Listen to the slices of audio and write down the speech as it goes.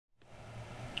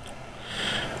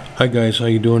Hi guys, how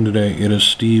you doing today? It is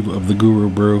Steve of the Guru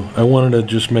Brew. I wanted to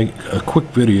just make a quick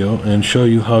video and show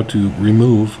you how to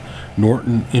remove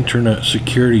Norton Internet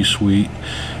Security Suite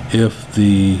if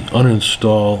the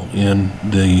uninstall in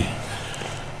the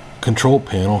control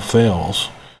panel fails.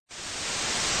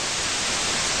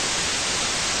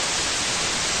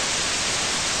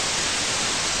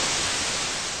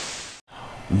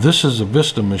 This is a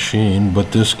Vista machine,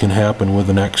 but this can happen with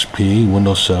an XP,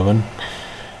 Windows 7.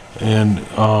 And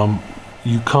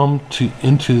you come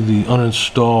into the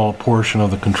uninstall portion of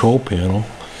the control panel,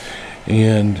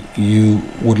 and you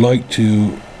would like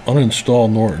to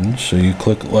uninstall Norton, so you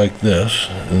click it like this,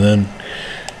 and then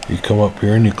you come up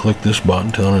here and you click this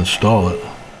button to uninstall it.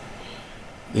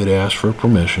 It asks for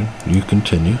permission, you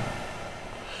continue,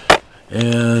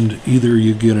 and either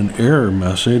you get an error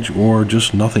message or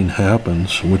just nothing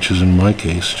happens, which is in my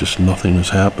case, just nothing is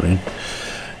happening.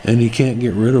 And you can't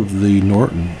get rid of the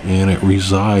Norton, and it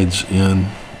resides in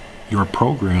your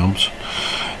programs.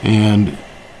 And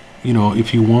you know,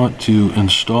 if you want to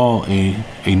install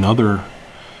another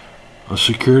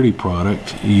security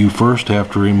product, you first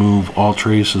have to remove all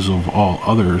traces of all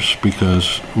others,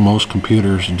 because most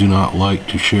computers do not like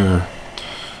to share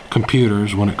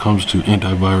computers when it comes to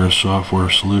antivirus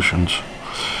software solutions.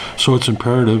 So it's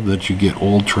imperative that you get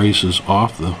old traces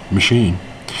off the machine.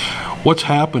 What's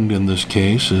happened in this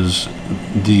case is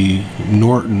the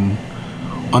Norton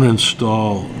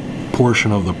uninstall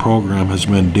portion of the program has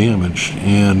been damaged,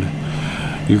 and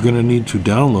you're going to need to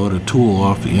download a tool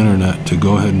off the internet to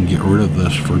go ahead and get rid of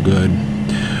this for good.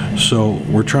 So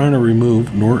we're trying to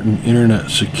remove Norton Internet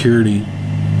Security,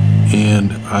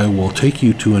 and I will take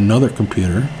you to another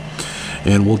computer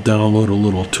and we'll download a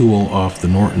little tool off the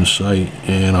Norton site,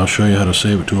 and I'll show you how to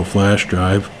save it to a flash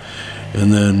drive,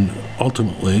 and then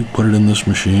ultimately put it in this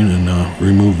machine and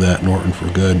remove that Norton for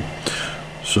good.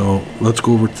 So let's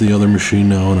go over to the other machine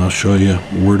now, and I'll show you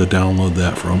where to download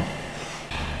that from.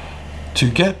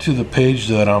 To get to the page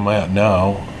that I'm at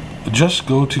now, just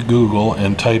go to Google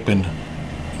and type in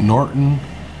Norton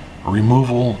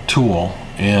Removal Tool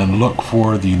and look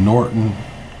for the Norton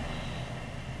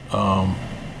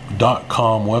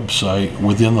 .com website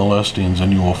within the listings,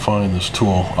 and you will find this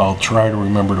tool. I'll try to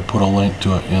remember to put a link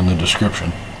to it in the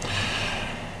description,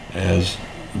 as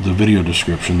the video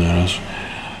description, that is.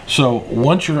 So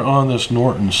once you're on this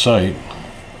Norton site,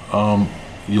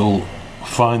 you'll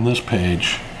find this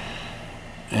page,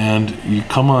 and you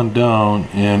come on down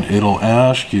and it'll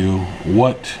ask you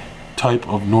what type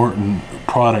of Norton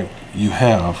product you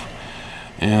have,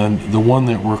 and the one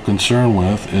that we're concerned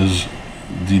with is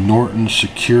the Norton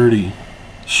Security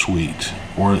Suite,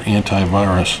 or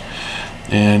antivirus.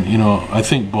 And you know, I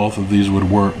think both of these would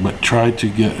work, but try to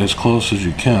get as close as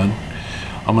you can.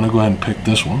 I'm going to go ahead and pick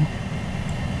this one,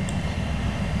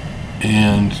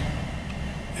 and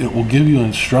it will give you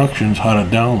instructions how to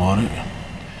download it.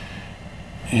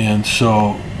 And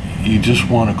so you just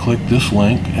want to click this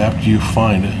link after you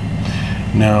find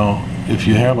it. Now if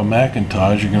you have a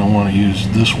Macintosh, you're going to want to use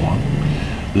this one.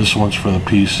 This one's for the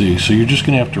PC, so you're just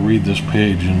going to have to read this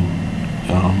page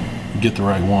and get the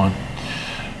right one.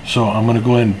 So I'm going to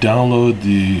go ahead and download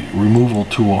the removal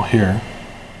tool here,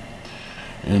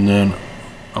 and then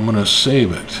I'm going to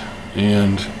save it,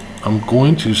 and I'm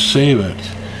going to save it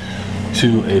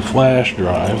to a flash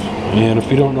drive. And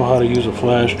if you don't know how to use a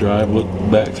flash drive, look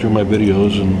back through my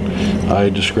videos and I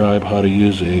describe how to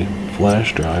use a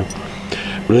flash drive.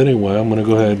 But anyway, I'm going to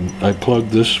go ahead and I plug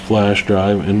this flash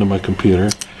drive into my computer,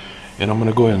 and I'm going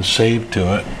to go ahead and save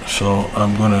to it. So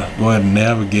I'm going to go ahead and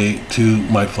navigate to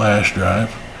my flash drive,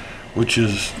 which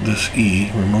is this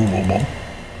removable,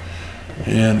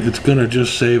 and it's going to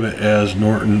just save it as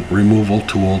Norton Removal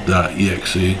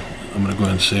Tool.exe. I'm going to go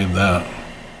ahead and save that,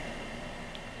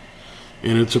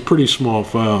 and it's a pretty small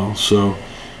file, so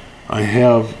I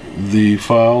have the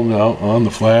file now on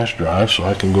the flash drive, so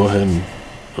I can go ahead and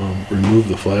remove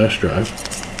the flash drive.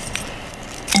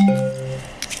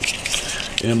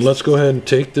 And let's go ahead and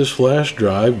take this flash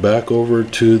drive back over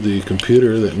to the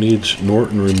computer that needs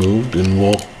Norton removed, and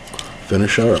we'll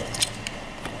finish up.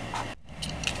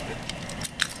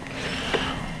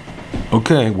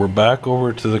 Okay, we're back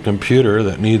over to the computer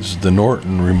that needs the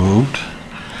Norton removed.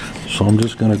 So I'm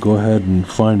just going to go ahead and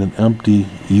find an empty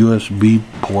USB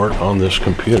port on this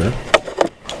computer.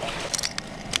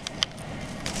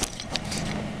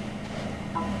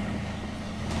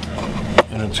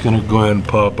 And it's going to go ahead and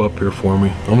pop up here for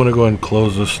me. I'm going to go ahead and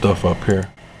close this stuff up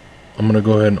here. I'm going to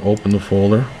go ahead and open the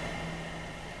folder,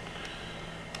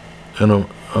 and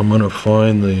I'm going to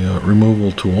find the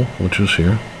removal tool, which is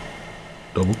here.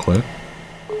 Double click.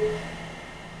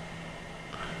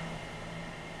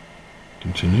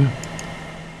 Continue.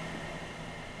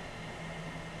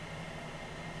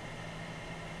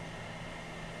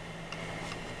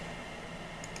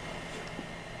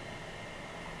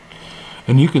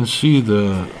 And you can see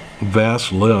the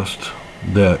vast list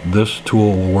that this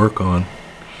tool will work on.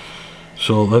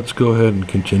 So let's go ahead and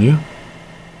continue.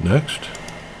 Next.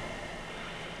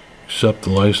 Accept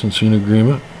the licensing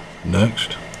agreement.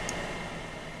 Next.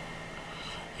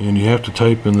 And you have to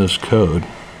type in this code.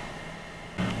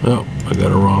 Oh, I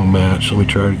got a wrong match. Let me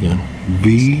try it again.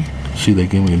 V, see they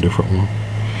gave me a different one.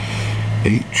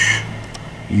 H,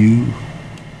 U,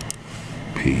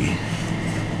 P.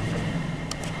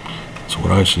 That's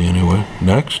what I see anyway.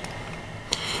 Next.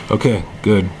 Okay,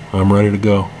 good. I'm ready to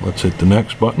go. Let's hit the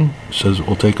next button. It says it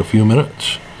will take a few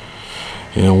minutes.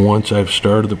 And once I've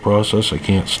started the process, I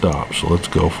can't stop. So let's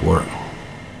go for it.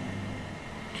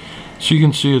 So you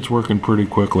can see it's working pretty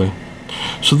quickly.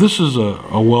 So this is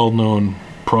a well-known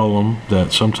problem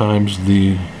that sometimes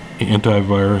the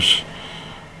antivirus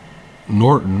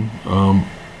Norton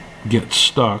gets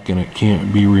stuck and it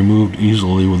can't be removed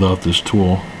easily without this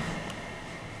tool.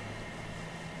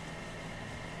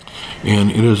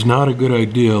 And it is not a good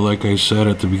idea, like I said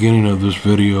at the beginning of this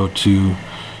video, to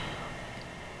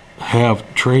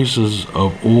have traces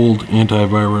of old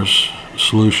antivirus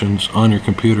solutions on your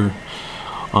computer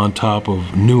on top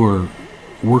of newer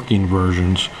working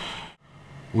versions.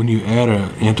 When you add an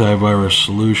antivirus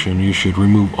solution, you should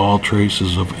remove all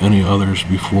traces of any others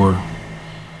before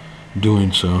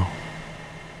doing so.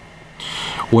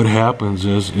 What happens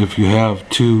is if you have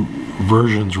two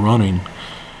versions running,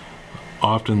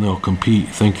 often they'll compete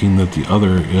thinking that the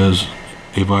other is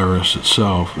a virus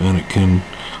itself, and it can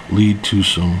lead to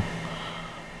some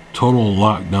total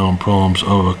lockdown problems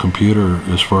of a computer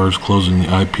as far as closing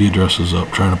the IP addresses up,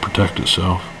 trying to protect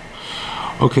itself.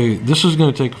 Okay, this is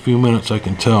going to take a few minutes, I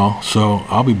can tell, so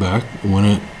I'll be back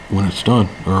when it's done,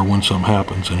 or when something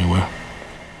happens anyway.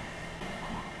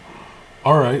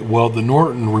 Alright, well, the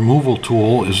Norton Removal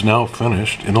Tool is now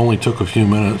finished. It only took a few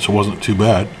minutes, it wasn't too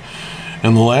bad.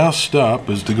 And the last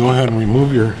step is to go ahead and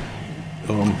remove your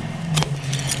thumb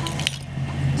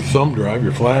drive,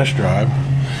 your flash drive,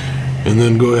 and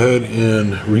then go ahead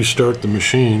and restart the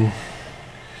machine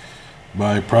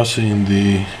by pressing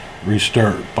the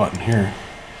restart button here.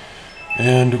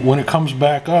 And when it comes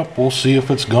back up, we'll see if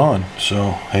it's gone.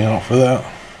 So hang out for that.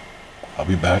 I'll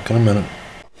be back in a minute.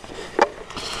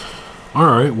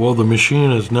 Alright, well, the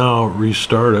machine is now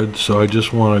restarted, so I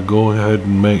just want to go ahead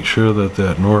and make sure that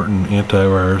that Norton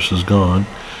antivirus is gone.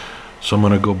 So I'm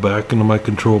going to go back into my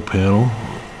control panel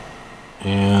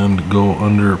and go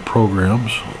under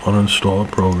programs, uninstall a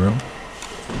program,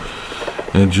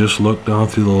 and just look down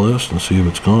through the list and see if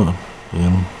it's gone.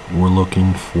 And we're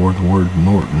looking for the word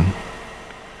Norton.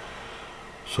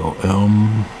 So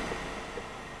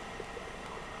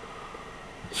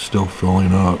it's still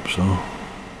filling up, so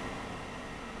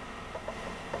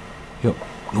yep,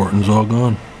 Norton's all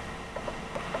gone.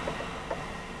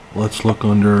 Let's look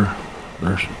under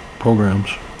their programs.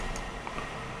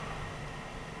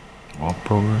 All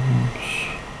programs.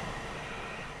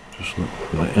 Just look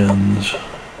for the ends.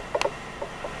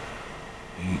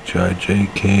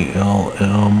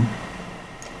 HIJKLM.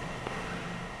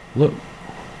 Look,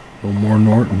 no more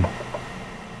Norton.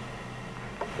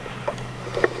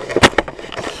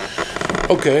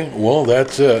 Okay, well,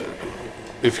 that's it.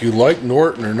 If you like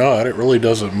Norton or not, it really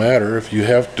doesn't matter. If you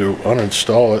have to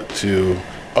uninstall it to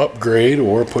upgrade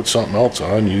or put something else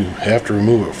on, you have to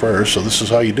remove it first. So this is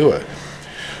how you do it.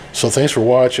 So thanks for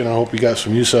watching. I hope you got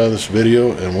some use out of this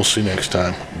video, and we'll see you next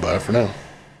time. Bye for now.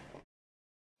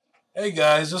 Hey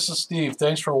guys, this is Steve.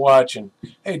 Thanks for watching.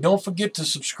 Hey, don't forget to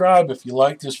subscribe if you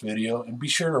like this video, and be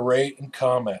sure to rate and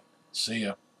comment. See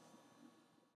ya.